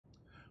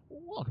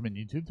Welcome in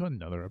YouTube to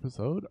another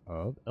episode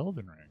of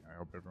Elden Ring. I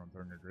hope everyone's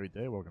having a great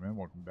day. Welcome in,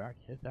 welcome back.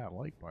 Hit that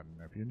like button.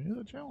 If you're new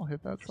to the channel,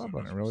 hit that sub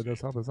button. It really does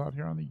help us out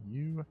here on the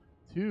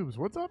YouTubes.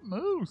 What's up,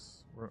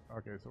 Moose?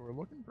 Okay, so we're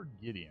looking for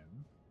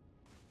Gideon.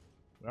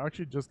 We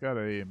actually just got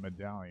a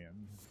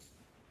medallion,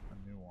 a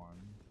new one.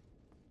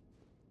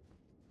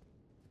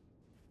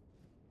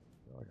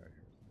 I feel like I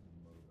hear something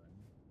moving.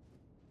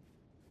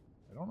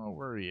 I don't know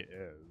where he is,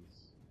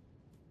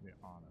 to be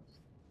honest.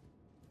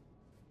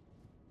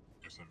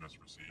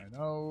 I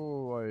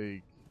know,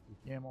 like, we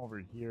came over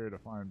here to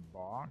find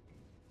Bach.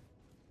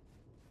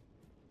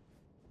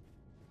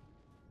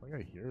 It's like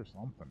I hear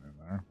something in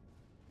there.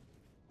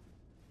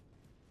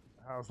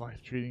 How's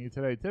life treating you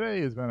today? Today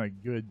has been a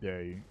good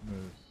day,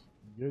 Moose.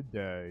 Good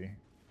day.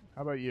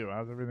 How about you?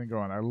 How's everything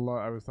going? I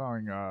was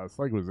telling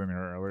Sleg was in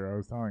here earlier. I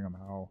was telling him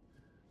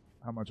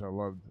how much I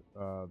loved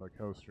the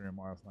co-stream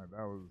last night.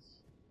 You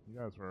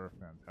guys were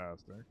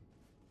fantastic.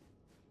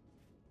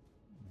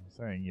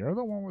 Saying you're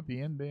the one with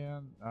the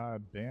ban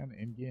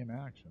in-game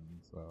action,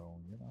 so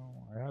you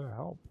know I had to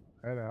help.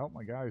 I had to help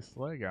my guy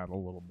Slag out a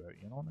little bit.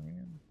 You know what I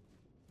mean?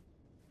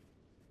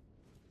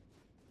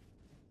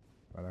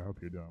 But I hope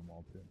you're doing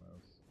well too,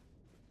 Moose.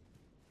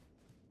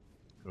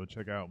 Go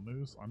check out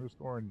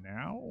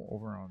Moose_now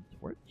over on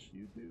Twitch,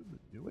 YouTube.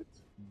 Do it,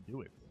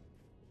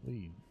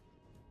 please.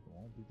 You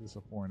won't be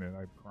disappointed.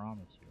 I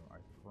promise you. I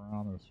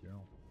promise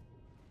you.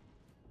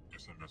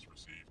 SMS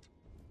received.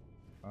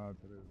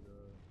 Today's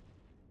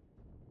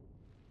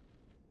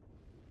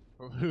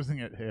losing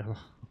at Halo.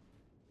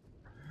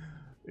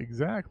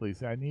 Exactly.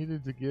 See, I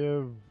needed to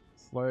give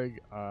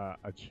Slag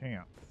a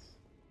chance.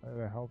 I had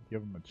to help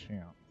give him a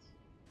chance.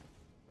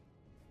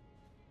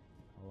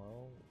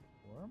 Hello?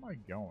 Where am I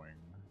going?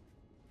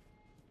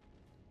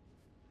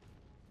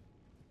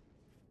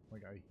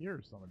 Like, I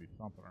hear somebody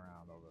thumping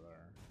around over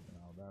there. You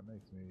know, that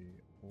makes me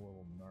a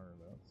little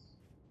nervous.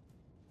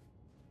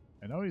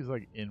 I know he's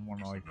like in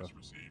one of like the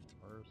first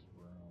rooms.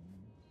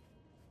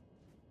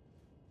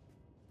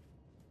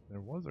 There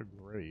was a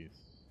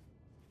Grace.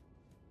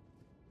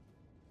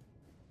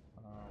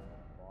 What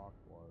Bach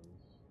was.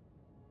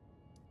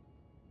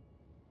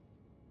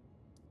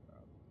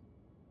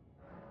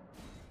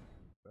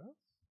 This?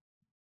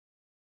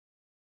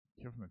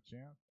 Give him a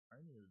chance.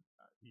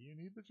 You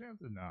need the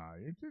chance? Nah,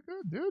 you're too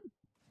good, dude.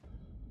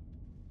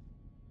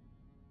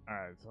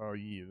 Alright, so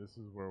yeah, this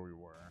is where we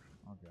were.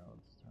 Okay,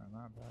 let's turn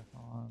that back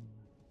on.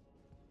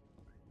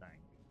 I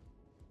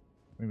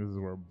think this is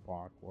where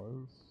Bach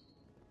was.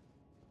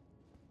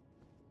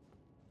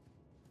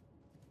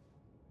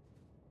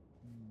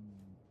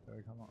 Did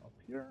I come up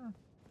here?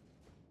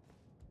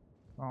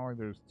 It's not like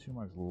there's too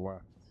much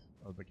left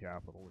of the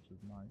capital, which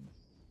is nice.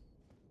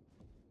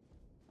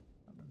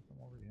 I'm in from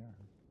over here.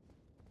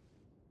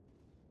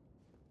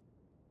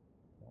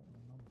 Don't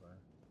remember.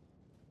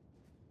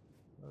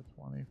 The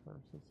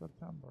 21st of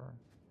September.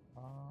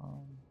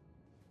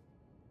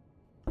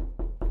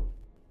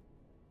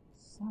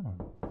 Son of...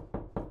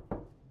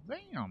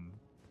 Zam!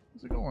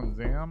 How's it going,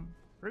 Zam?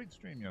 Great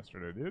stream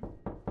yesterday, dude.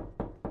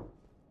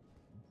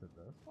 Is it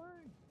this way?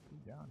 Is he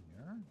down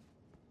here?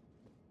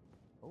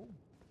 Oh,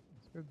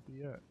 this could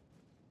be it.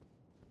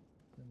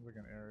 Seems like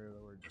an area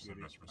that we're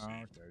getting... Oh,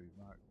 okay, he's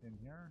not in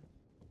here.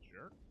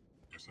 Jerk.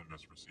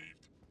 SMS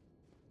received.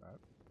 That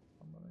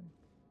somebody?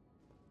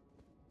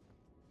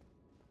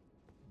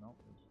 Nope,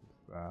 it's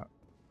just that.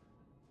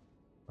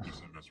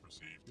 SMS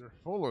received. You're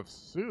full of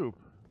soup.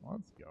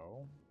 Let's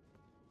go.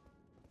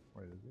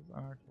 Wait, is this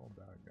an actual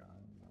bad guy?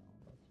 No,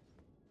 that's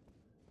just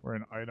where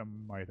an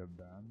item might have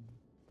been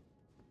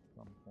at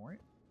some point.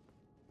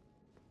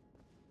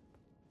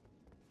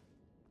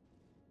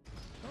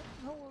 I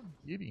don't know what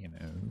Gideon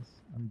is.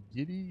 I'm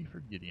giddy for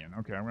Gideon.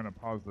 Okay, I'm gonna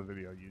pause the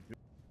video, YouTube.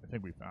 I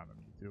think we found him,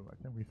 YouTube. I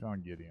think we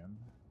found Gideon.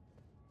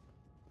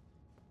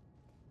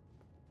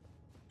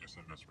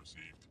 SMS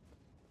received.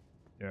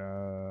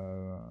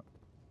 Yeah,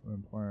 I've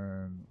been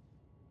playing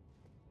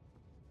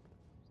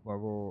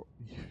level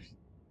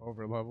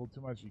over level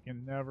too much. You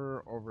can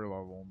never over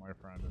level, my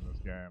friend, in this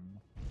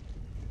game.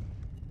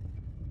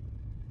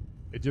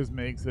 It just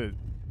makes it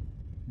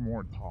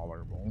more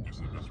tolerable.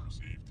 SMS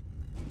received.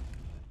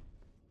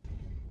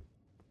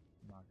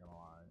 I'm not gonna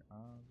lie.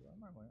 Do I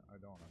have I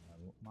don't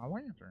have my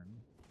lantern.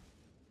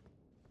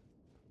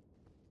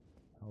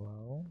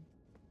 Hello?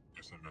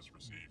 SMS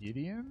received.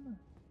 Gideon?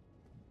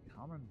 I'm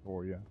coming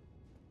for you.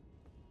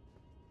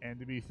 And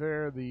to be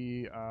fair,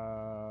 the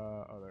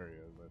oh, there he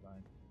is, I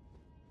think.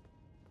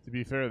 To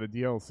be fair, the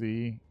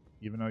DLC,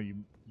 even though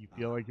you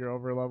feel like you're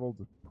over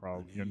leveled,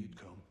 probably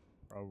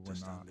probably not.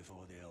 stand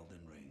before the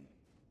Elden Ring,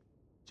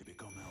 to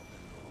become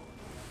Elden Lord.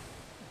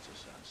 It's a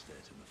sad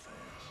state of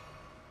affairs.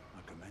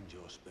 I commend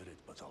your spirit,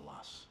 but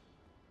alas,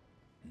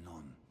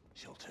 none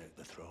shall take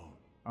the throne.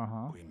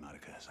 Queen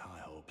Marika has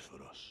high hopes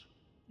for us.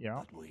 Yeah.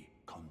 That we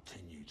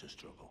continue to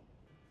struggle.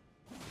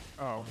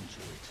 Oh.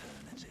 Unto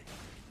eternity.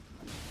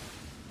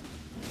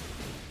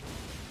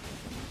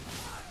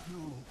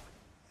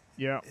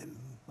 Yeah. In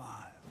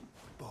my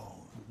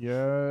bones.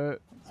 Yeah.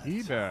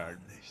 Teabag.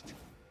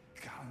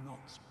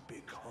 Cannot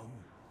become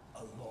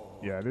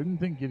Yeah, I didn't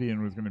think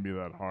Gideon was going to be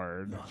that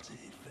hard. Not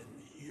even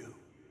you.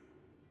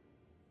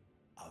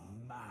 A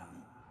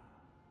man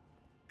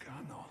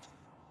cannot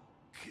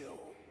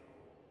kill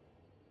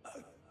a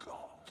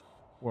god.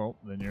 Well,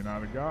 then you're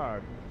not a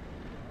god.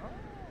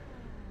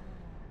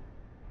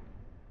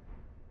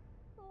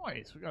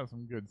 Nice, we got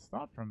some good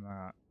stuff from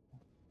that.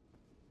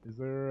 Is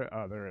there?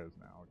 Oh, there is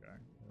now. Okay,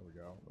 there we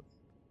go. Let's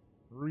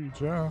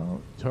reach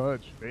out,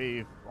 touch,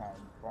 faith,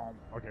 boom, boom.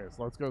 Okay,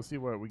 so let's go see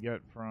what we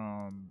get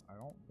from. I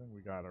don't think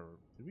we got a.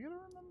 Did we get a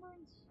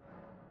remembrance?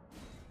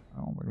 I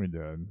don't think we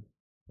did.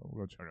 But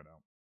we'll go check it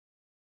out.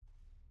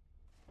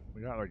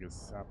 We got like a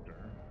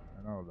scepter.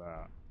 I know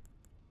that.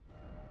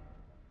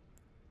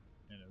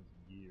 And his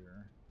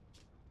gear.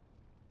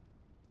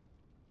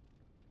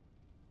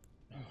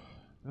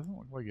 Doesn't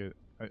look like it.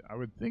 I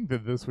would think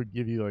that this would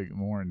give you like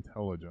more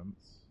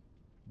intelligence.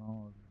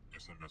 No.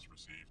 SMS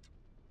received.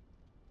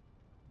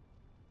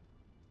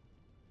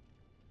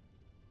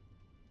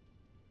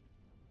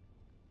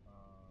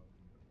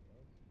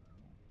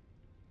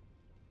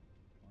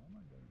 Why am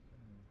I getting so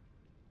many?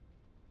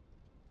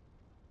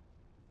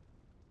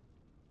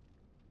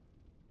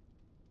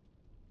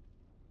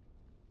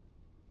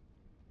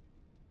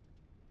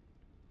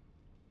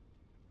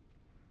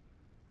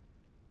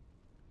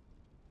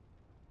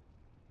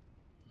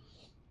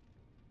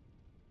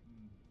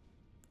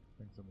 I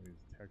think somebody's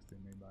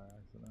texting me by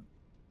accident.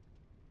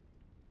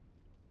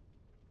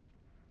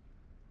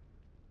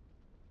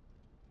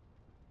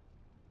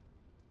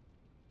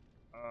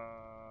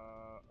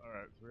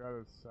 Alright, so we got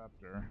a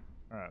scepter.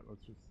 Alright,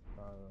 let's just,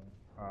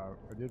 I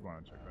did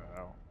want to check that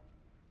out.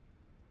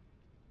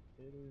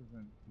 It is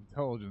an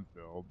intelligence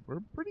build.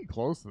 We're pretty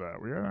close to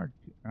that. We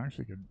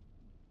actually could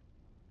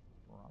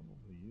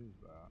probably use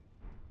that.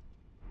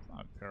 It's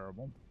not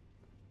terrible.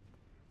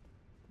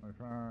 My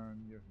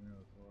friend gives me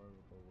a sword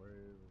with a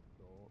wave of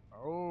gold.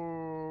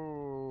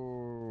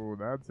 Oh,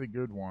 that's a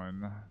good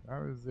one.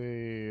 That is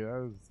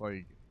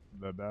like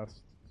the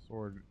best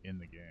sword in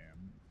the game.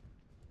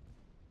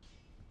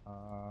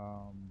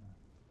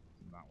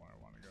 Not where I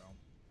want to go.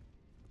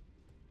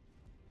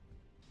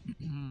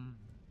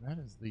 That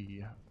is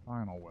the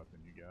final weapon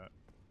you get.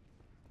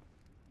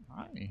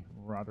 Hi,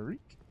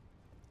 Roderick.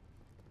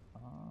 We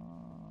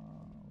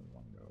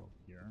want to go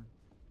here.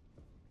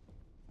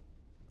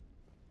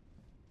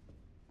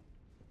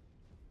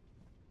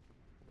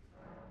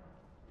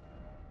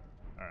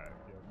 Alright,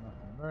 you have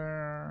nothing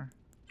there.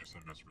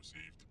 SMS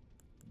received.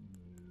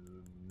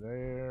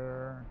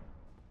 There.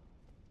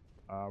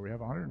 We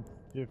have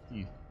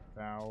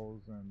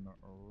 150,000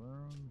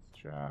 runes,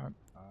 chat.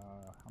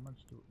 How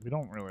much do we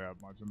don't really have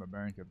much in the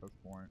bank at this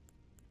point,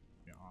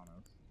 to be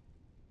honest.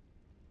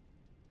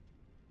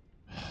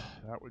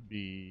 That would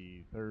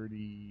be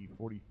 30,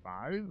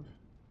 45.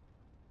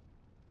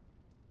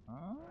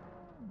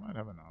 We might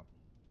have enough.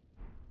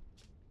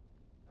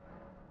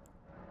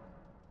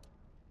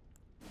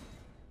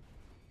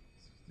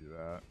 Let's do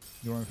that.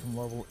 You went from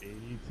level 80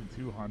 to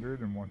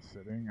 200 in one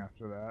sitting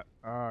after that?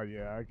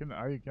 Yeah, I can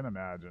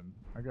imagine.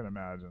 I can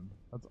imagine.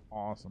 That's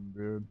awesome,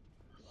 dude.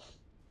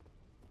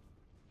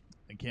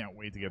 I can't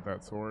wait to get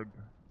that sword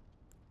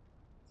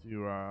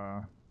to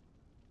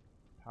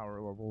power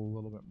level a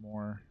little bit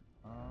more.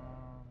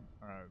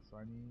 Alright, so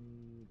I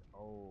need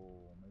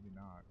maybe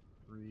not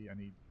 3. I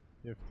need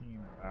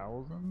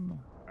 15,000.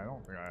 I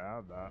don't think I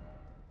have that.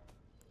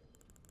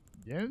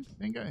 Didn't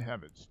think I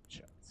have it,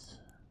 chats.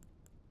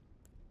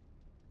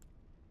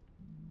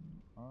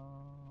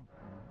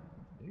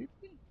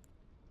 Maybe?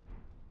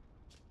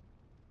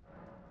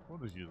 We'll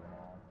just use them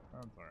all.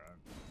 That's alright.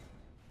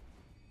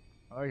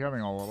 I like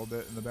having a little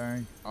bit in the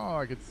bank. Oh,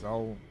 I could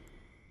sell.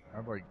 I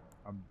have like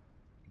a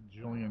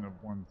bajillion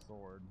of one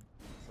sword.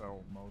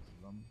 Sell most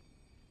of them.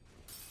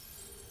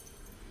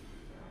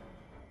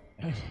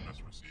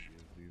 SMS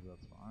received. These,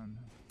 that's fine.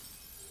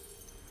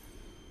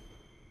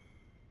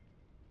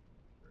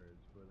 Trade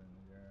splitting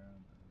again.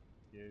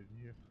 Gave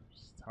you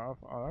stuff.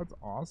 Oh, that's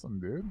awesome,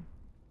 dude.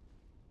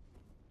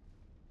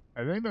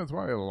 I think that's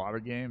why a lot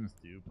of games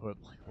do put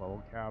like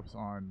level caps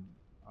on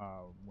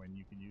when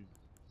you can use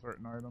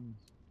certain items.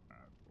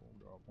 Alright, so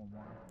we'll go up one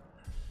more.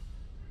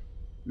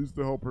 Just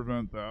to help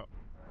prevent that.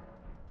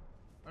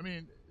 I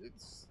mean,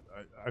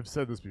 I've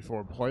said this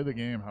before, play the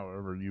game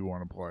however you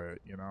want to play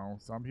it, you know?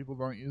 Some people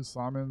don't use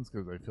summons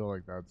because they feel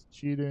like that's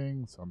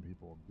cheating. Some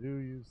people do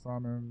use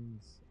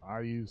summons.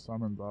 I use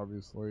summons,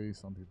 obviously.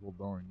 Some people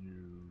don't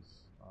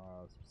use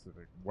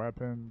specific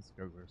weapons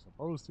because they're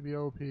supposed to be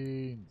OP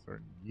in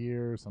certain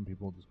gear. Some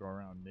people just go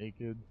around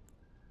naked.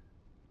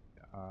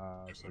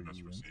 So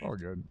it's all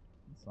good.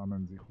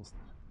 Summons equals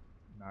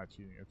not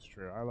cheating. It's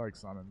true. I like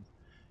summons.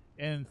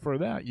 And for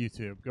that,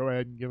 YouTube, go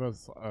ahead and give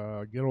us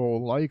get a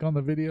little like on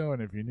the video.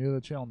 And if you're new to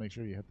the channel, make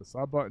sure you hit the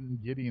sub button.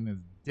 Gideon is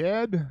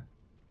dead.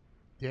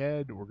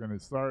 Dead. We're going to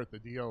start the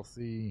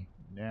DLC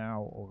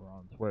now over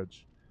on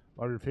Twitch.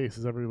 Love your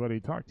faces, everybody.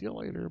 Talk to you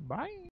later. Bye.